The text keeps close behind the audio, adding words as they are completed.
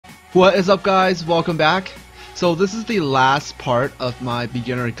What is up, guys? Welcome back. So this is the last part of my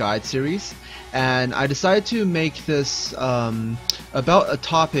beginner guide series, and I decided to make this about a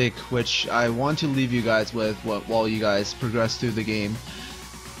topic which I want to leave you guys with while you guys progress through the game.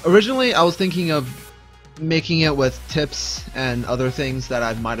 Originally I was thinking of making it with tips and other things that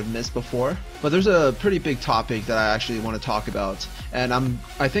I might have missed before, but there's a pretty big topic that I actually want to talk about, and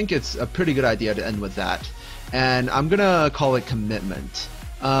I think it's a pretty good idea to end with that, and I'm gonna call it commitment.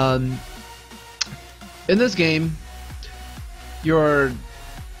 In this game, your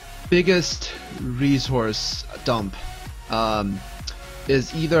biggest resource dump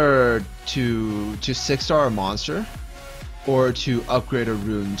is either to 6-star a monster or to upgrade a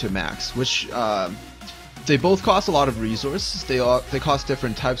rune to max, which they both cost a lot of resources. They cost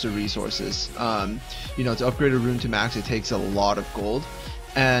different types of resources. You know, to upgrade a rune to max, it takes a lot of gold.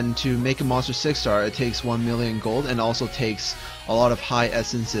 And to make a monster 6-star, it takes 1 million gold, and also takes a lot of high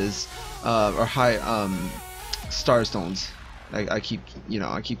essences or high star stones. I keep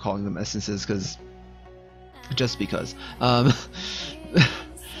calling them essences because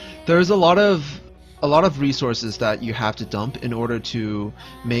there's a lot of resources that you have to dump in order to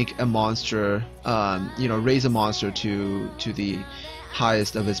make a monster, raise a monster to the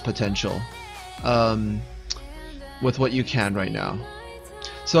highest of its potential with what you can right now.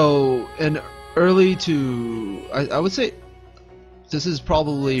 So in early to, I would say this is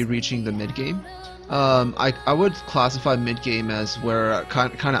probably reaching the mid game. I would classify mid game as where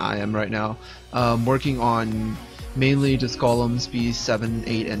kind of I am right now, working on mainly just golems B7,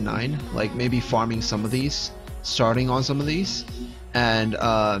 8, and 9, like maybe farming some of these, starting on some of these, and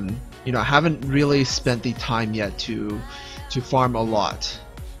I haven't really spent the time yet to farm a lot.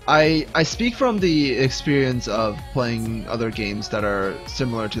 I speak from the experience of playing other games that are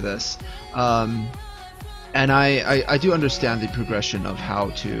similar to this, and I do understand the progression of how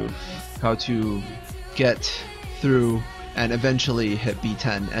to get through and eventually hit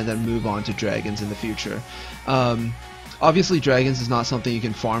B10 and then move on to dragons in the future. Obviously dragons is not something you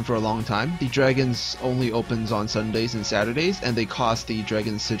can farm for a long time. The dragons only opens on Sundays and Saturdays, and they cost the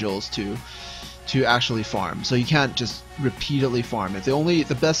dragon sigils to actually farm, so you can't just repeatedly farm it.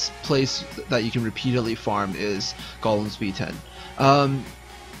 The best place that you can repeatedly farm is golems B10.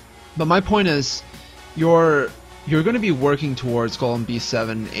 But my point is, you're going to be working towards golem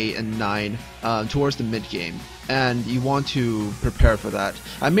B7, 8, and 9 towards the mid game, and you want to prepare for that.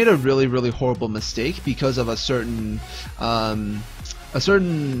 I made a really horrible mistake because of a certain I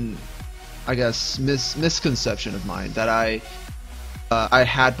guess misconception of mine that I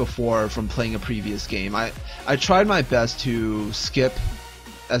had before from playing a previous game. I tried my best to skip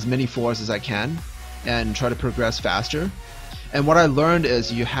as many floors as I can and try to progress faster, and what I learned is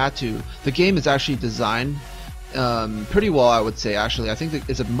the game is actually designed pretty well, I would say. Actually, I think that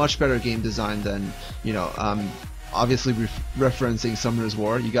it's a much better game design than, obviously referencing Summoner's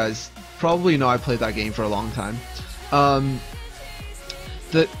War. You guys probably know I played that game for a long time.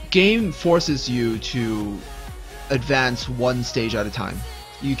 The game forces you to advance one stage at a time.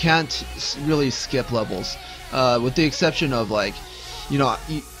 You can't really skip levels, with the exception of, like, you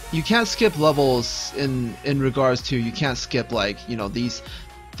can't skip levels in regards to, you can't skip, like,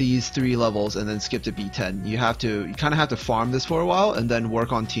 these 3 levels and then skip to B10. You kind of have to farm this for a while and then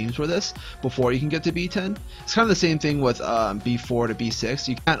work on teams for this before you can get to B10. It's kind of the same thing with B4 to B6.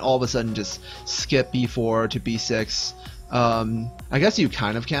 You can't all of a sudden just skip B4 to B6. I guess you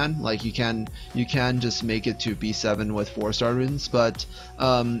kind of can, like you can just make it to B7 with 4-star runes, but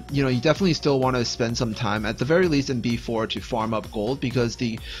you definitely still want to spend some time at the very least in B4 to farm up gold, because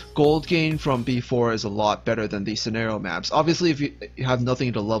the gold gain from B4 is a lot better than the scenario maps. Obviously, if you have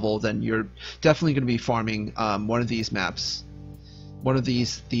nothing to level, then you're definitely going to be farming one of these maps, one of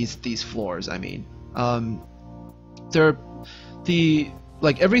these floors. I mean,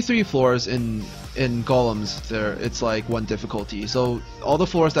 like every 3 floors in golems, it's like 1 difficulty. So all the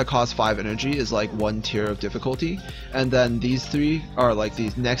floors that cost 5 energy is like 1 tier of difficulty, and then these 3 are like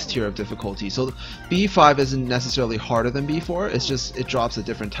the next tier of difficulty. So B5 isn't necessarily harder than B4. It's just it drops a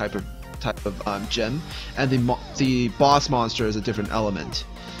different type of gem, and the boss monster is a different element.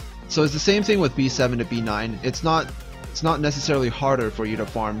 So it's the same thing with B7 to B9. It's not necessarily harder for you to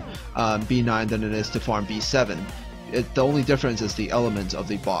farm B9 than it is to farm B7. The only difference is the element of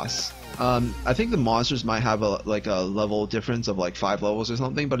the boss. I think the monsters might have a level difference of like 5 levels or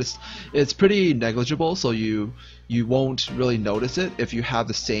something, but it's pretty negligible, so you won't really notice it if you have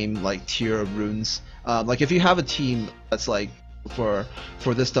the same like tier of runes. Like if you have a team that's like for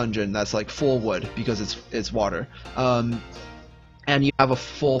this dungeon that's like full wood because it's water, and you have a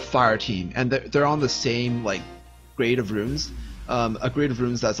full fire team and they're on the same like grade of runes, a grid of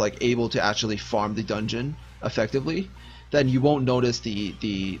runes that's like able to actually farm the dungeon effectively, then you won't notice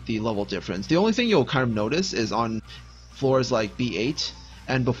the level difference. The only thing you'll kind of notice is on floors like B8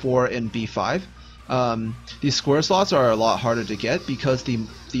 and before in B5. These square slots are a lot harder to get because the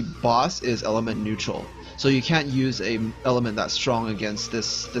boss is element neutral, so you can't use a element that's strong against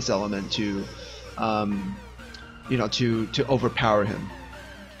this element to you know, to overpower him.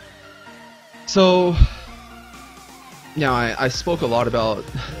 So yeah, I spoke a lot about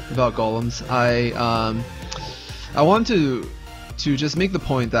golems. I want to just make the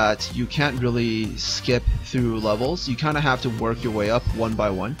point that you can't really skip through levels. You kind of have to work your way up one by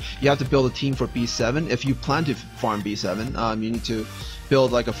one. You have to build a team for B7. If you plan to farm B7, you need to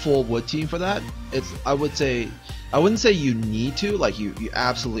build like a full wood team for that. I wouldn't say you need to, like you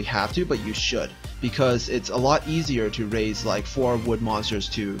absolutely have to, but you should, because it's a lot easier to raise like 4 wood monsters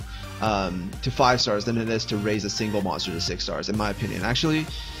to 5 stars than it is to raise a single monster to 6 stars, in my opinion. Actually,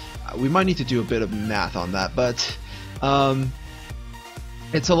 we might need to do a bit of math on that, but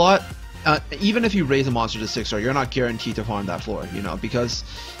it's a lot. Even if you raise a monster to 6 star, you're not guaranteed to farm that floor, you know, because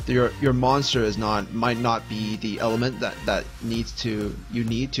your monster might not be the element that you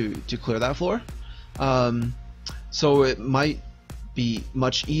need to clear that floor. So it might be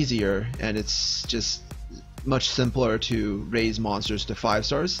much easier, and it's just much simpler to raise monsters to 5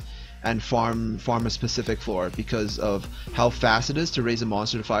 stars and farm a specific floor, because of how fast it is to raise a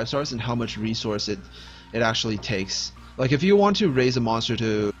monster to 5 stars and how much resource it actually takes. Like if you want to raise a monster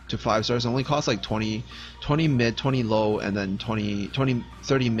to 5 stars, it only costs like 20 mid, 20 low, and then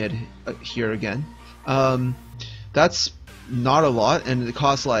 30 mid here again. That's not a lot, and it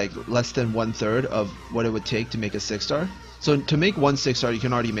costs like less than 1/3 of what it would take to make a 6 star. So to make 1 6 star, you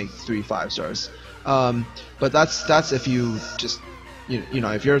can already make 3 5 stars. But that's if you just you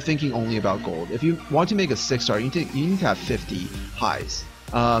know, if you're thinking only about gold. If you want to make a 6 star, you need to have 50 highs,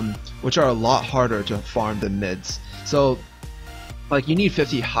 which are a lot harder to farm than mids. So like you need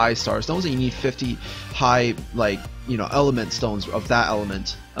 50 high star stones, and you need 50 high, like, you know, element stones of that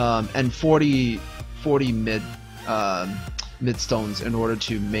element, and 40 mid stones in order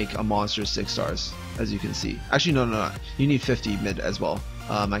to make a monster 6 stars, as you can see. Actually, no, you need 50 mid as well.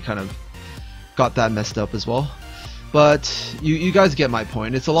 I kind of got that messed up as well, but you guys get my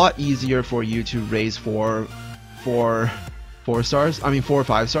point. It's a lot easier for you to raise 4 or 5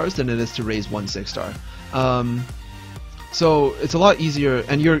 stars than it is to raise 1 6 star. So it's a lot easier,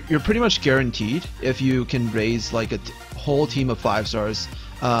 and you're pretty much guaranteed if you can raise like a whole team of 5 stars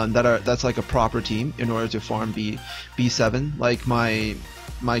that's like a proper team in order to farm B7, like my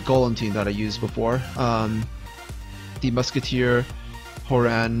golem team that I used before, the Musketeer,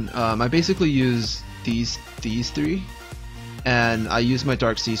 Horan. I basically use these 3, and I use my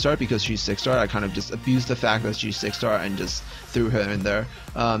Dark Sea Star because she's 6 star. I kind of just abused the fact that she's 6 star and just threw her in there,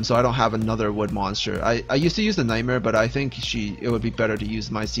 so I don't have another wood monster. I used to use the Nightmare, but I think it would be better to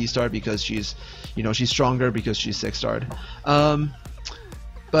use my Sea Star because she's stronger because she's 6 starred.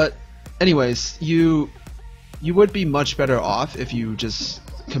 But anyways, you would be much better off if you just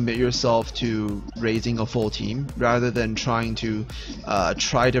commit yourself to raising a full team rather than trying to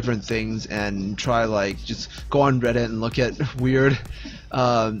try different things and try, like, just go on Reddit and look at weird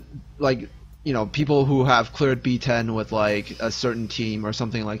like, you know, people who have cleared B10 with like a certain team or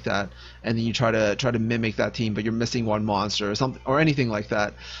something like that, and then you try to mimic that team, but you're missing one monster or something or anything like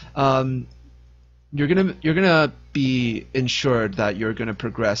that. You're gonna be ensured that you're gonna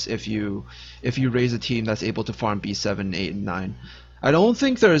progress if you raise a team that's able to farm B7, 8, and 9. I don't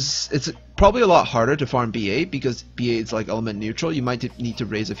think it's probably a lot harder to farm B8 because B8 is like element neutral. You might need to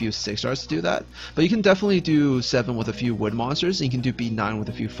raise a few 6 stars to do that, but you can definitely do 7 with a few wood monsters, and you can do B9 with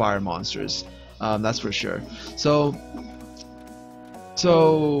a few fire monsters. That's for sure. So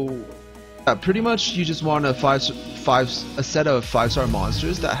yeah, pretty much you just want a set of 5-star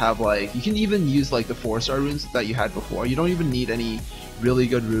monsters that have, like, you can even use like the 4-star runes that you had before. You don't even need any really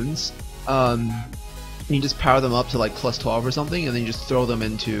good runes. You just power them up to like +12 or something, and then you just throw them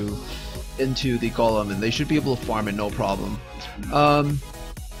into the golem, and they should be able to farm it no problem.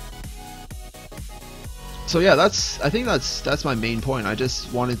 So yeah, I think that's my main point. I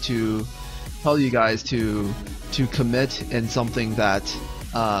just wanted to tell you guys to commit in something that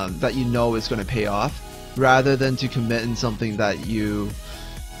you know is going to pay off, rather than to commit in something that you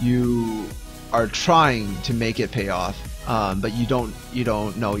are trying to make it pay off, but you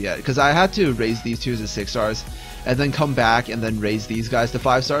don't know yet. Because I had to raise these 2 to 6 stars, and then come back and then raise these guys to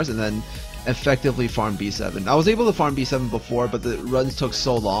 5 stars, and then effectively farm B7. I was able to farm B7 before, but the runs took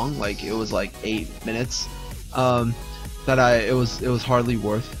so long, like it was like 8 minutes. it was hardly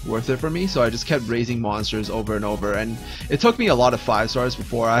worth it for me. So I just kept raising monsters over and over, and it took me a lot of 5 stars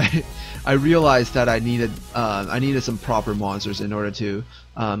before I realized that I needed some proper monsters in order to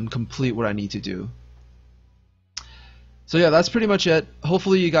complete what I need to do. So yeah, that's pretty much it.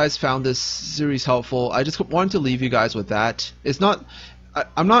 Hopefully you guys found this series helpful. I just wanted to leave you guys with that.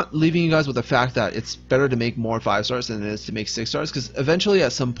 I'm not leaving you guys with the fact that it's better to make more 5 stars than it is to make 6 stars, because eventually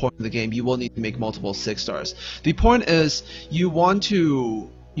at some point in the game you will need to make multiple 6 stars. The point is you want to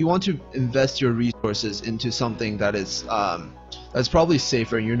invest your resources into something that is that's probably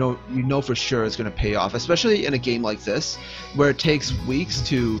safer, and you know for sure it's going to pay off, especially in a game like this where it takes weeks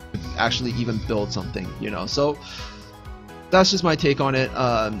to actually even build something, you know. So that's just my take on it.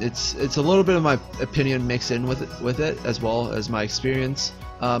 It's a little bit of my opinion mixed in with it as well as my experience.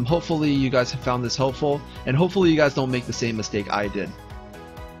 Hopefully you guys have found this helpful, and hopefully you guys don't make the same mistake I did.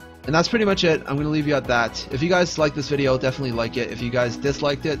 And that's pretty much it. I'm gonna leave you at that. If you guys like this video, definitely like it. If you guys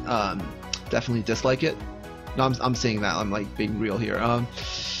disliked it, definitely dislike it. No, I'm saying that. I'm like being real here.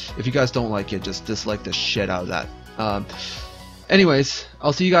 If you guys don't like it, just dislike the shit out of that. Anyways,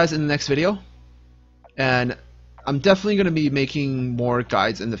 I'll see you guys in the next video, and I'm definitely going to be making more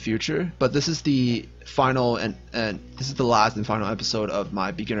guides in the future, but this is the final and this is the last and final episode of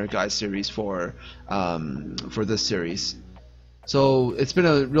my beginner guide series for this series. So it's been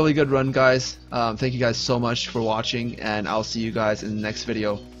a really good run, guys. Thank you guys so much for watching, and I'll see you guys in the next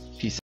video.